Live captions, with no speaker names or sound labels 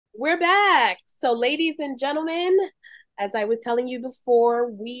We're back. So, ladies and gentlemen, as I was telling you before,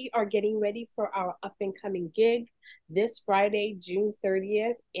 we are getting ready for our up and coming gig this Friday, June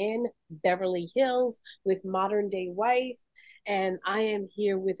 30th in Beverly Hills with Modern Day Wife. And I am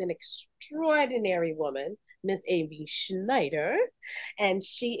here with an extraordinary woman, Miss Aimee Schneider. And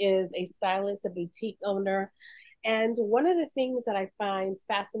she is a stylist, a boutique owner. And one of the things that I find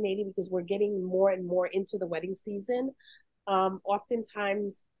fascinating because we're getting more and more into the wedding season,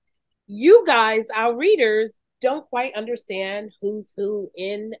 oftentimes you guys, our readers, don't quite understand who's who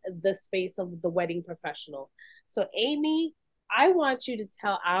in the space of the wedding professional. So, Aimee, I want you to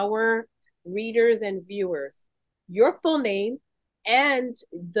tell our readers and viewers your full name and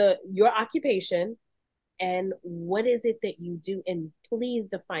your occupation and what is it that you do, and please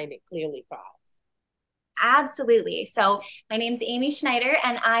define it clearly for us. Absolutely. So my name's Aimee Schneider,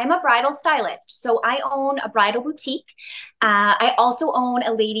 and I'm a bridal stylist. So I own a bridal boutique. I also own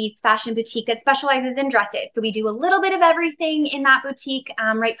a ladies' fashion boutique that specializes in dresses. So we do a little bit of everything in that boutique,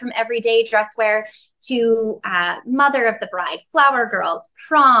 right from everyday dress wear to mother of the bride, flower girls,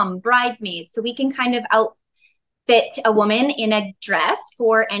 prom, bridesmaids. So we can kind of outfit a woman in a dress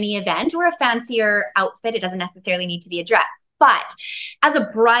for any event or a fancier outfit. It doesn't necessarily need to be a dress. But as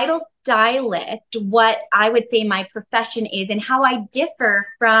a bridal stylist, what I would say my profession is and how I differ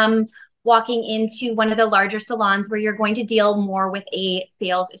from walking into one of the larger salons where you're going to deal more with a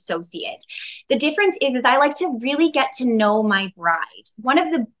sales associate. The difference is I like to really get to know my bride. One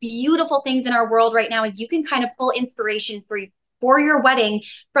of the beautiful things in our world right now is you can kind of pull inspiration for your wedding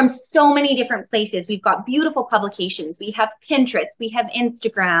from so many different places. We've got beautiful publications. We have Pinterest. We have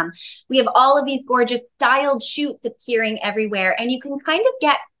Instagram. We have all of these gorgeous styled shoots appearing everywhere. And you can kind of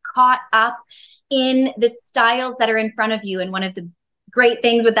get caught up in the styles that are in front of you. And one of the great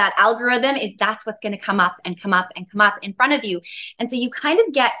things with that algorithm is that's what's going to come up and come up and come up in front of you. And so you kind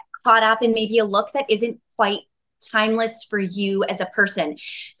of get caught up in maybe a look that isn't quite timeless for you as a person.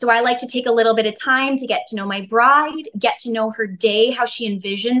 So I like to take a little bit of time to get to know my bride, get to know her day, how she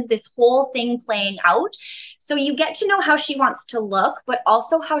envisions this whole thing playing out. So you get to know how she wants to look, but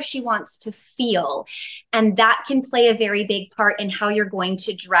also how she wants to feel. And that can play a very big part in how you're going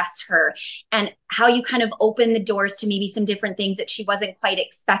to dress her and how you kind of open the doors to maybe some different things that she wasn't quite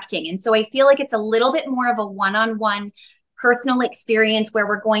expecting. And so I feel like it's a little bit more of a one-on-one personal experience where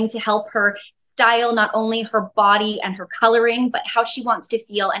we're going to help her style not only her body and her coloring, but how she wants to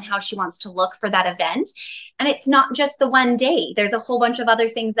feel and how she wants to look for that event. And it's not just the one day. There's a whole bunch of other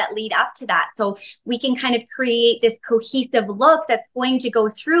things that lead up to that. So we can kind of create this cohesive look that's going to go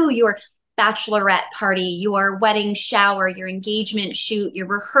through your bachelorette party, your wedding shower, your engagement shoot, your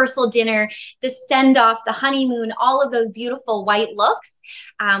rehearsal dinner, the send off, the honeymoon, all of those beautiful white looks.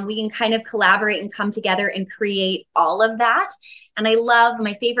 We can kind of collaborate and come together and create all of that. And I love,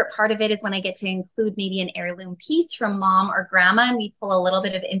 my favorite part of it is when I get to include maybe an heirloom piece from mom or grandma, and we pull a little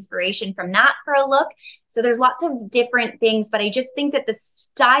bit of inspiration from that for a look. So there's lots of different things, but I just think that the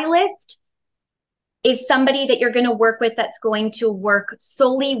stylist is somebody that you're going to work with that's going to work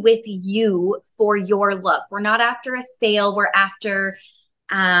solely with you for your look. We're not after a sale. We're after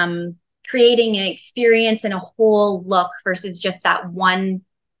creating an experience and a whole look versus just that one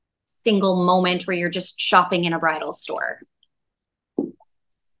single moment where you're just shopping in a bridal store.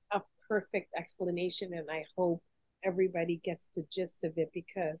 A perfect explanation, and I hope everybody gets the gist of it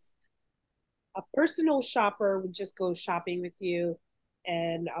because a personal shopper would just go shopping with you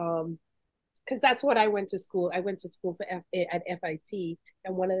and because that's what I went to school. I went to school at FIT,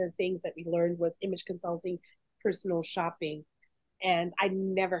 and one of the things that we learned was image consulting, personal shopping, and I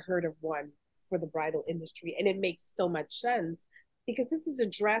never heard of one for the bridal industry, and it makes so much sense because this is a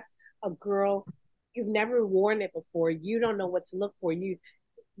dress, a girl, you've never worn it before, you don't know what to look for.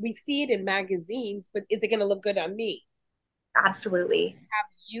 We see it in magazines, but is it going to look good on me? Absolutely.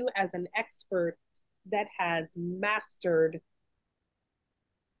 Have you as an expert that has mastered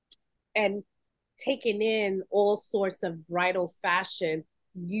and taken in all sorts of bridal fashion,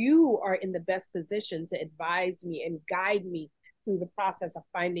 you are in the best position to advise me and guide me through the process of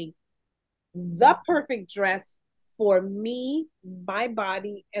finding the perfect dress for me, my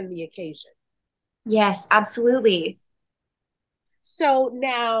body, and the occasion. Yes, absolutely. So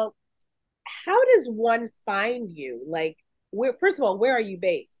now, how does one find you? Like, where, first of all, where are you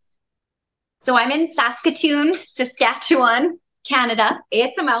based? So I'm in Saskatoon, Saskatchewan. Canada.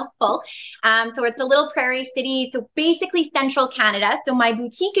 It's a mouthful. So it's a little prairie city. So basically central Canada. So my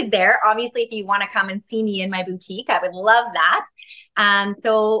boutique is there. Obviously, if you want to come and see me in my boutique, I would love that.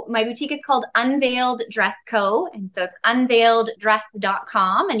 So my boutique is called Unveiled Dress Co. And so it's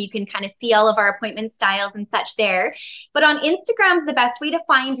unveileddress.com. And you can kind of see all of our appointment styles and such there. But on Instagram is the best way to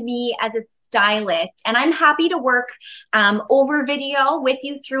find me as a stylist. And I'm happy to work over video with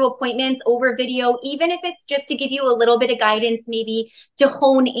you through appointments, over video, even if it's just to give you a little bit of guidance, maybe to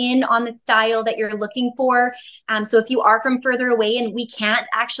hone in on the style that you're looking for. So if you are from further away and we can't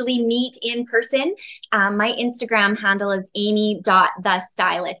actually meet in person, my Instagram handle is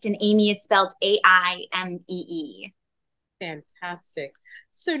aimee.thestylist, and Aimee is spelled Aimee. Fantastic.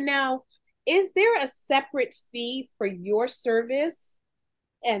 So now, is there a separate fee for your service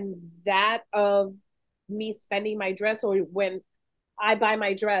and that of me spending my dress, or when I buy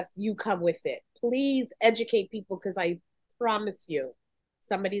my dress, you come with it? Please educate people, because I promise you,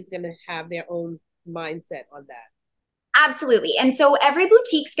 somebody's going to have their own mindset on that. Absolutely. And so every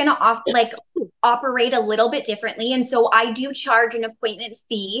boutique's going to operate a little bit differently. And so I do charge an appointment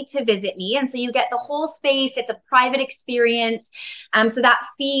fee to visit me. And so you get the whole space. It's a private experience. So that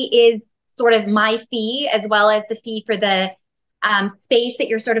fee is sort of my fee, as well as the fee for the space that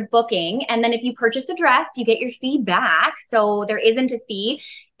you're sort of booking. And then if you purchase a dress, you get your fee back. So there isn't a fee.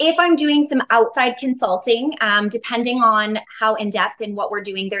 If I'm doing some outside consulting, depending on how in-depth and what we're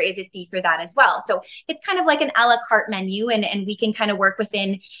doing, there is a fee for that as well. So it's kind of like an a la carte menu, and we can kind of work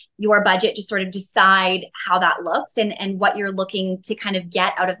within your budget to sort of decide how that looks and what you're looking to kind of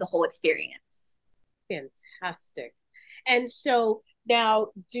get out of the whole experience. Fantastic. And so now,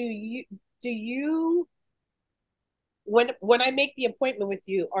 do you when I make the appointment with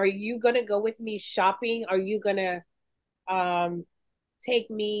you, are you going to go with me shopping? Are you going to take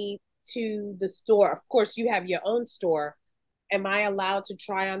me to the store? Of course, you have your own store. Am I allowed to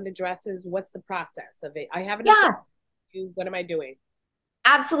try on the dresses? What's the process of it? I haven't. Yeah. What am I doing?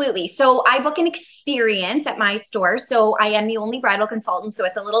 Absolutely. So I book an experience at my store. So I am the only bridal consultant. So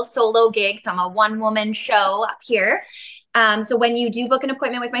it's a little solo gig. So I'm a one-woman show up here. So when you do book an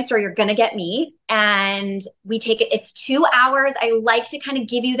appointment with my store, you're going to get me, and we take it. It's 2 hours. I like to kind of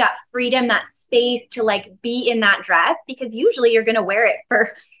give you that freedom, that space to like be in that dress, because usually you're going to wear it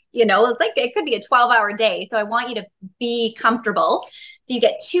for, it's like, it could be a 12-hour day. So I want you to be comfortable. So you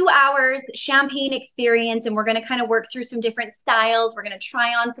get 2 hours champagne experience, and we're going to kind of work through some different styles. We're going to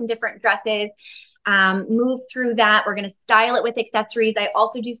try on some different dresses. Move through that. We're going to style it with accessories. I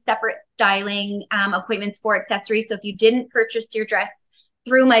also do separate styling appointments for accessories. So if you didn't purchase your dress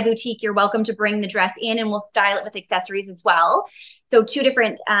through my boutique, you're welcome to bring the dress in, and we'll style it with accessories as well. So 2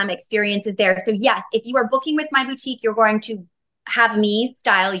 different experiences there. So yes, if you are booking with my boutique, you're going to have me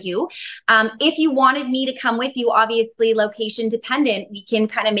style you. If you wanted me to come with you, obviously location dependent, we can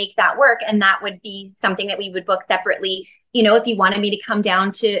kind of make that work. And that would be something that we would book separately. If you wanted me to come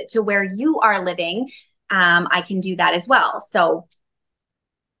down to where you are living, I can do that as well. So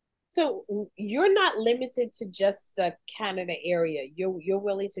you're not limited to just the Canada area. You're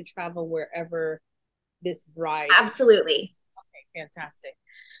willing to travel wherever this bride. Absolutely. Okay, fantastic.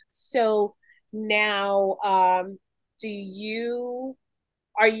 So now, are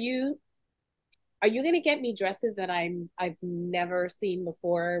you going to get me dresses that I've never seen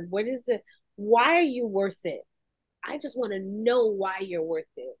before? What is it? Why are you worth it? I just want to know why you're worth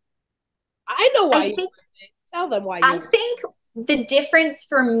it. I know why you're worth it. Tell them why you're worth it. I think the difference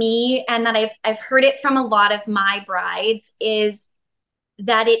for me, and that I've heard it from a lot of my brides, is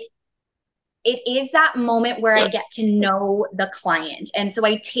that it is that moment where I get to know the client. And so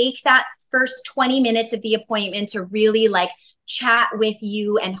I take that first 20 minutes of the appointment to really like chat with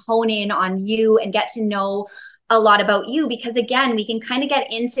you and hone in on you and get to know a lot about you, because again, we can kind of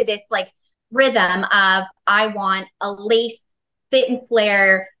get into this like rhythm of, I want a lace fit and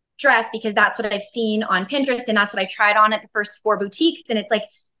flare dress because that's what I've seen on Pinterest and that's what I tried on at the first 4 boutiques. And it's like,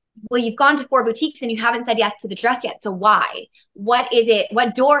 well, you've gone to 4 boutiques and you haven't said yes to the dress yet. So why? What is it?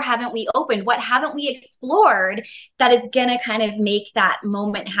 What door haven't we opened? What haven't we explored that is going to kind of make that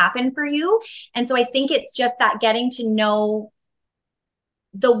moment happen for you? And so I think it's just that getting to know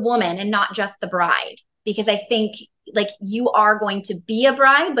the woman and not just the bride, because I think like you are going to be a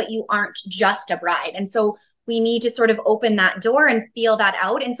bride, but you aren't just a bride. And so we need to sort of open that door and feel that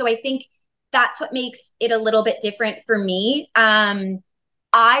out. And so I think that's what makes it a little bit different for me.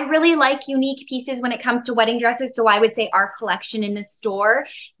 I really like unique pieces when it comes to wedding dresses. So I would say our collection in the store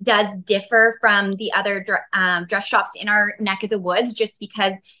does differ from the other dress shops in our neck of the woods, just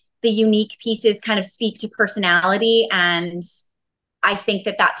because the unique pieces kind of speak to personality. And I think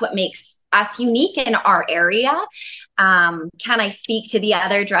that that's what makes us unique in our area. Can I speak to the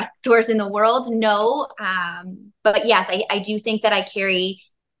other dress stores in the world? No. But yes, I do think that I carry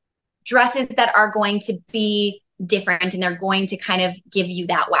dresses that are going to be different and they're going to kind of give you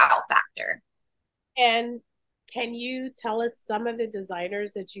that wow factor. And can you tell us some of the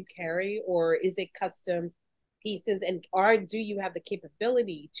designers that you carry, or is it custom pieces? And or do you have the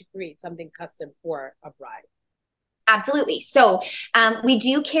capability to create something custom for a bride? Absolutely. So we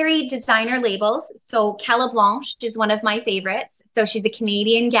do carry designer labels. So Cala Blanche is one of my favorites. So she's a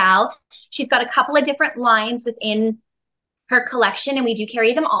Canadian gal. She's got a couple of different lines within her collection, and we do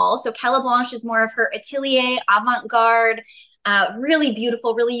carry them all. So Cala Blanche is more of her atelier, avant-garde, really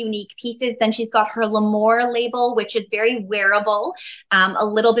beautiful, really unique pieces. Then she's got her L'Amour label, which is very wearable, a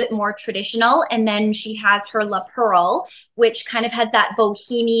little bit more traditional. And then she has her La Pearl, which kind of has that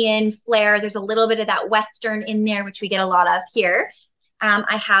bohemian flair. There's a little bit of that Western in there, which we get a lot of here.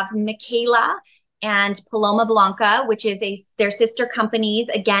 I have Michaela and Paloma Blanca, which is their sister companies,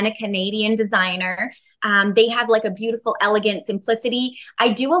 again, a Canadian designer. They have like a beautiful, elegant simplicity. I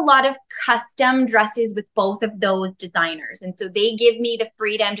do a lot of custom dresses with both of those designers. And so they give me the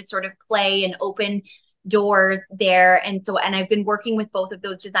freedom to sort of play and open doors there. And I've been working with both of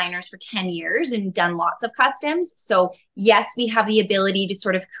those designers for 10 years and done lots of customs. So yes, we have the ability to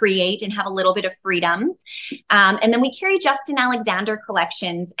sort of create and have a little bit of freedom. And then we carry Justin Alexander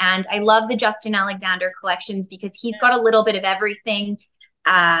collections. And I love the Justin Alexander collections because he's got a little bit of everything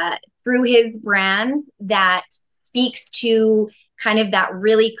through his brand that speaks to kind of that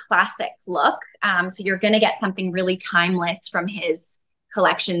really classic look. So you're going to get something really timeless from his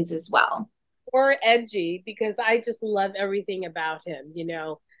collections as well. Or edgy, because I just love everything about him. You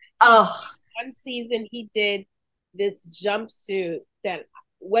know, Oh, one season he did this jumpsuit that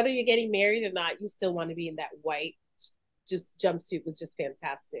whether you're getting married or not, you still want to be in that white just jumpsuit was just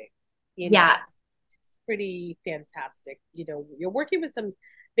fantastic. You know, yeah. it's pretty fantastic. You know, you're working with some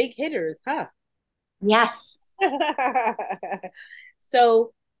big hitters, huh? Yes.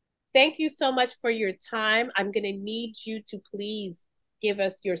 So thank you so much for your time. I'm going to need you to please give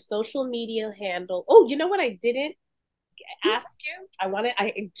us your social media handle. Oh, you know what I didn't ask you?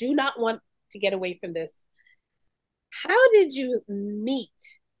 I do not want to get away from this. How did you meet,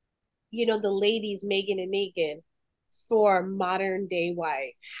 the ladies, Megan and Megan, for Modern Day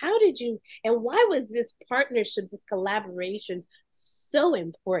Wife? How did you, and why was this partnership, this collaboration so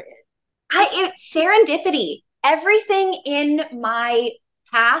important? It's serendipity. Everything in my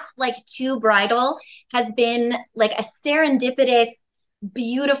path, like to bridal, has been like a serendipitous,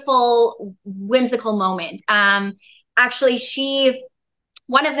 beautiful, whimsical moment. Actually,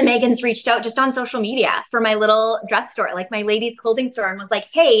 one of the Megans reached out just on social media for my little dress store, like my ladies' clothing store, and was like,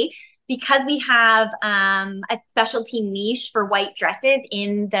 hey, because we have a specialty niche for white dresses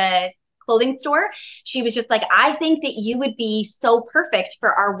in the clothing store, she was just like, I think that you would be so perfect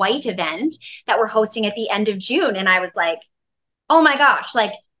for our white event that we're hosting at the end of June. And I was like, oh my gosh,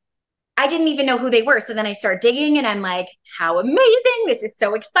 like I didn't even know who they were. So then I start digging and I'm like, how amazing. This is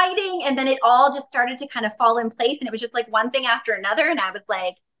so exciting. And then it all just started to kind of fall in place. And it was just like one thing after another. And I was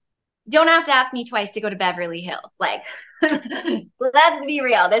like, you don't have to ask me twice to go to Beverly Hills. Like, let's be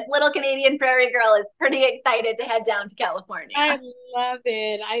real. This little Canadian prairie girl is pretty excited to head down to California. I love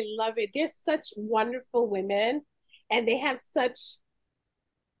it. I love it. They're such wonderful women and they have such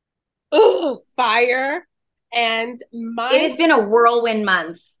fire. And It my has been a whirlwind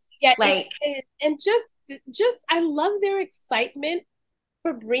month. yeah, Like, and just I love their excitement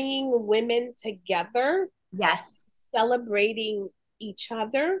for bringing women together, yes. celebrating each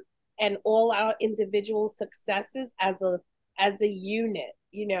other and all our individual successes as a unit,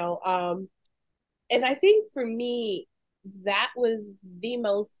 and I think for me that was the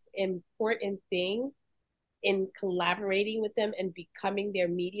most important thing in collaborating with them and becoming their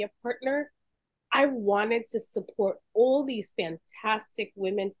media partner. I wanted to support all these fantastic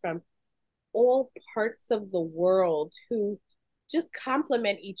women from all parts of the world who just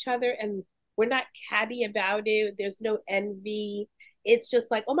complement each other, and we're not catty about it. There's no envy. It's just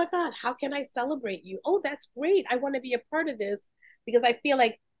like, oh my God, how can I celebrate you? Oh, that's great. I want to be a part of this because I feel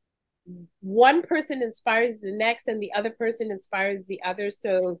like one person inspires the next and the other person inspires the other.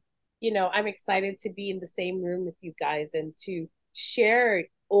 So, I'm excited to be in the same room with you guys and to share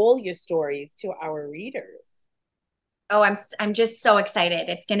all your stories to our readers. Oh, I'm just so excited.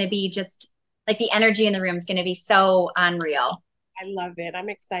 It's going to be just like the energy in the room is going to be so unreal. I love it. I'm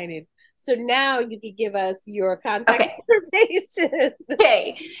excited. So now you can give us your contact Okay. information.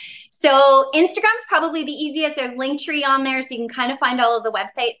 Okay. So Instagram's probably the easiest. There's Linktree on there, so you can kind of find all of the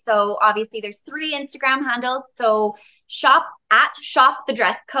websites. So obviously there's 3 Instagram handles. So shop the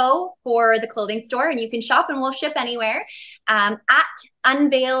dress co for the clothing store, and you can shop and we'll ship anywhere. At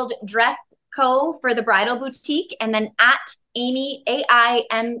unveiled dress co for the bridal boutique, and then at Aimee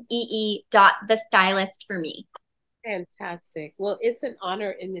AIMEE dot the stylist for me. Fantastic. Well, it's an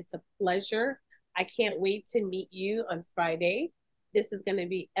honor and it's a pleasure. I can't wait to meet you on Friday. This is going to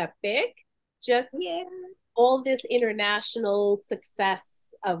be epic. Just Yeah. all this international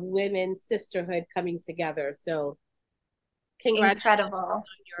success of women sisterhood coming together. So, congratulations Incredible. on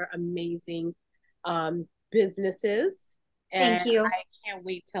your amazing businesses. And Thank you. I can't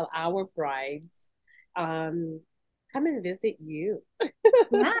wait till our brides um, come and visit you.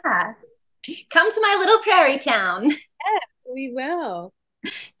 Yeah. Come to my little prairie town. Yes, we will.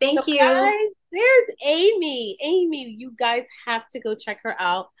 So, Thank you. guys, there's Aimee. Aimee, you guys have to go check her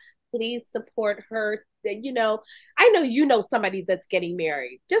out. Please support her. I know you know somebody that's getting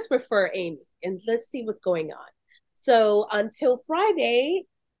married. Just refer Aimee and let's see what's going on. So, until Friday,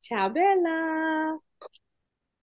 ciao, Bella.